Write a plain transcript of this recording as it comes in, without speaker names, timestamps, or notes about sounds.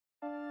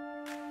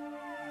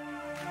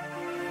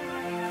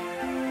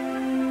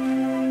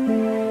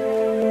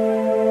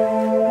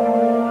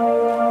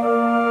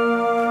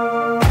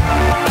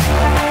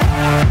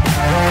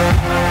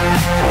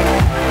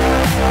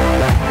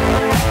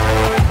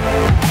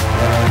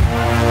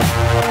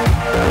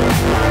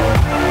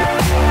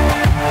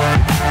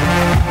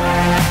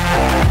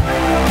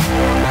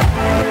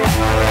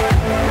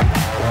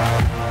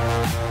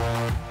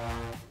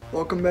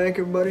back,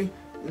 everybody,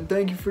 and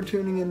thank you for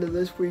tuning into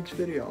this week's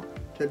video.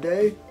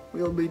 Today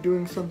we'll be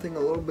doing something a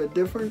little bit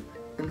different,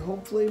 and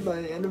hopefully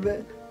by the end of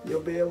it you'll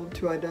be able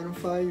to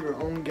identify your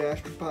own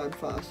gastropod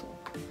fossil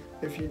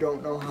if you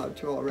don't know how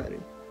to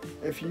already.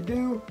 If you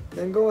do,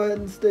 then go ahead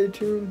and stay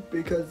tuned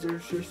because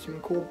there's just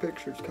some cool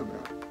pictures coming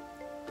up.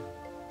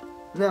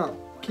 Now,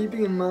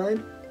 keeping in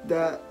mind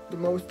that the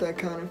most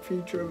iconic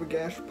feature of a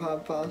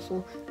gastropod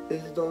fossil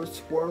is those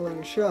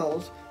swirling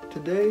shells,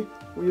 today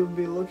we will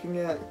be looking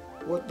at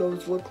what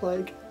those look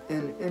like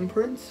in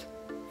imprints,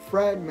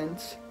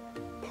 fragments,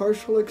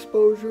 partial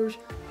exposures,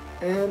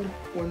 and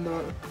when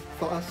the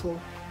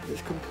fossil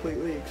is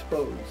completely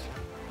exposed.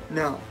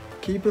 Now,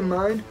 keep in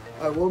mind,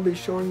 I will be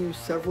showing you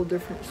several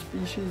different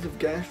species of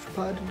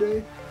gastropod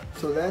today,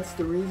 so that's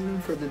the reason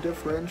for the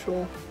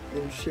differential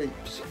in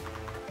shapes.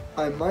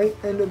 I might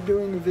end up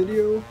doing a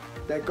video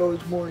that goes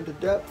more into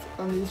depth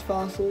on these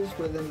fossils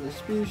within the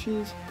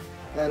species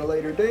at a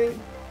later date,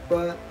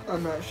 but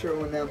I'm not sure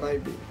when that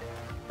might be.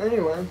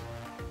 Anyway,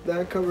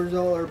 that covers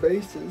all our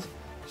bases,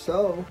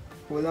 so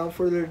without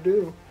further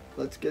ado,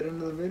 let's get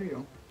into the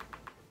video.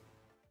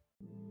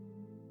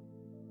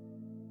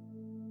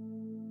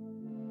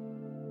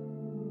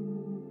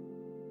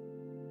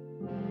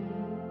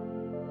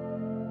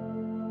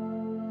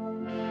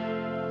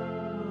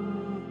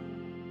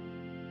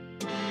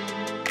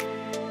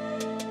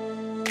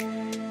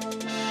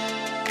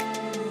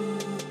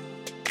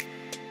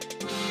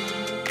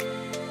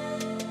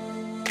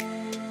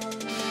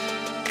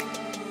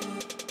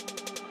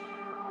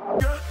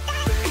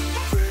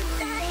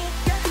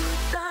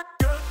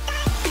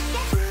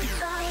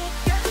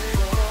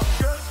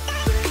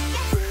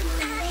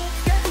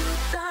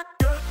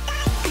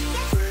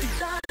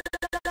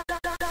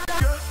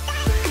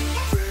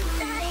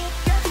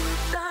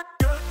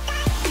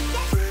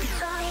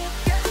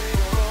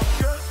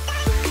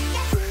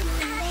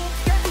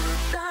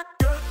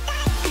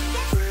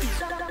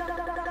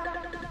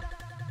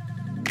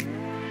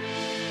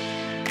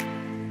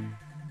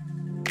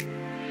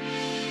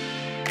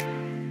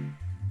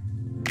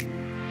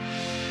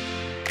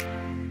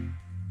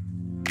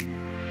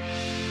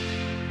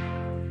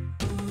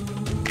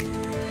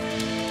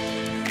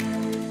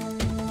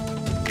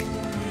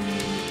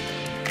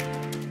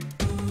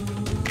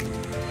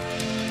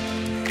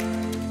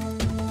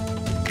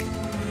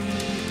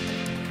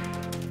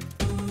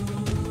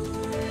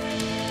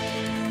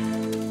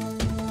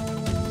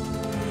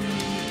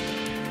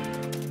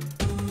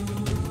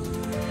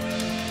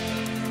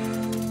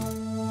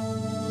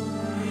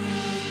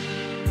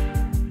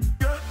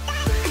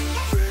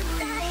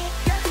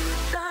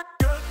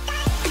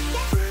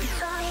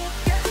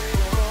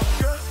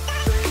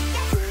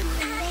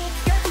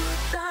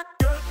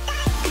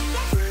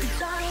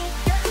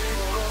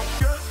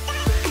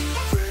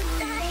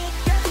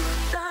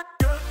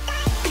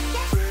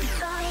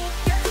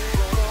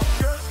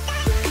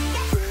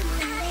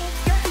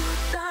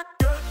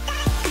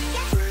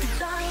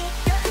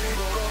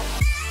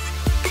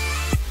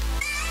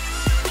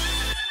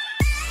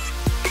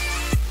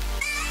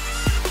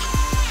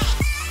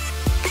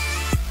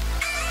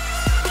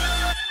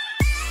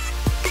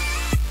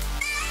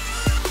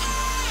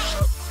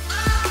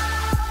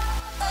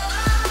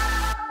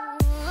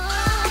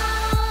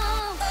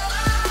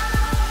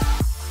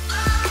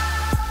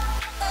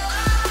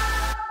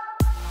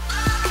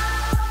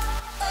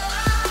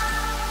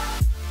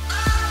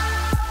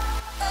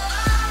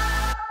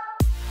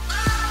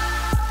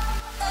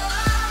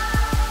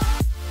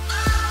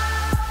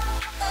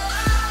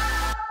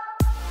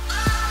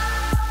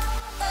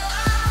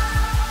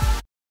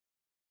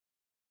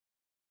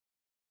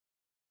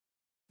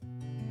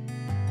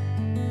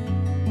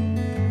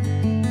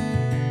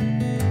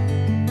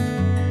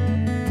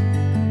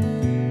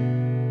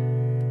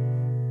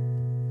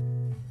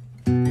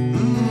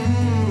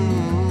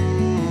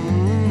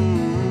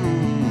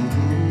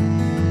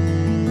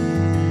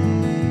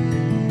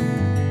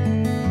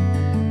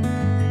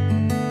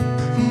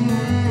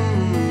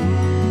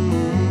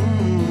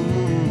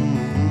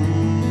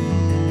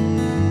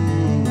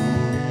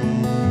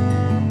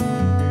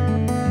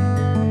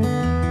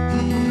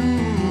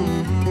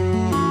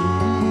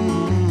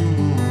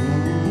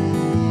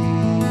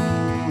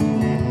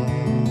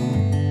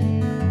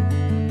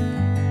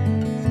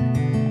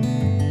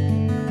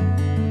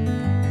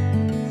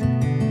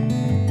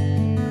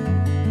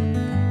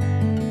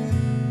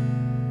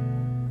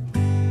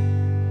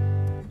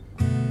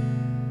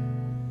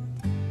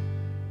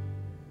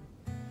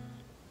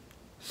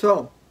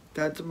 So,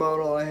 that's about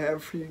all I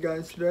have for you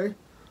guys today.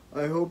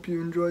 I hope you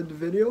enjoyed the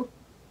video.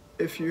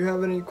 If you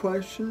have any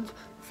questions,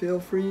 feel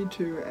free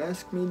to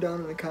ask me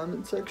down in the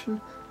comment section.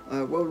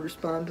 I will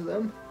respond to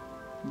them.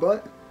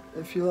 But,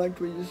 if you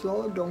liked what you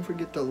saw, don't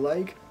forget to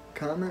like,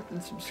 comment,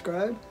 and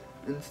subscribe,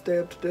 and stay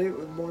up to date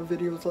with more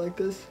videos like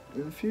this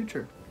in the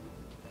future.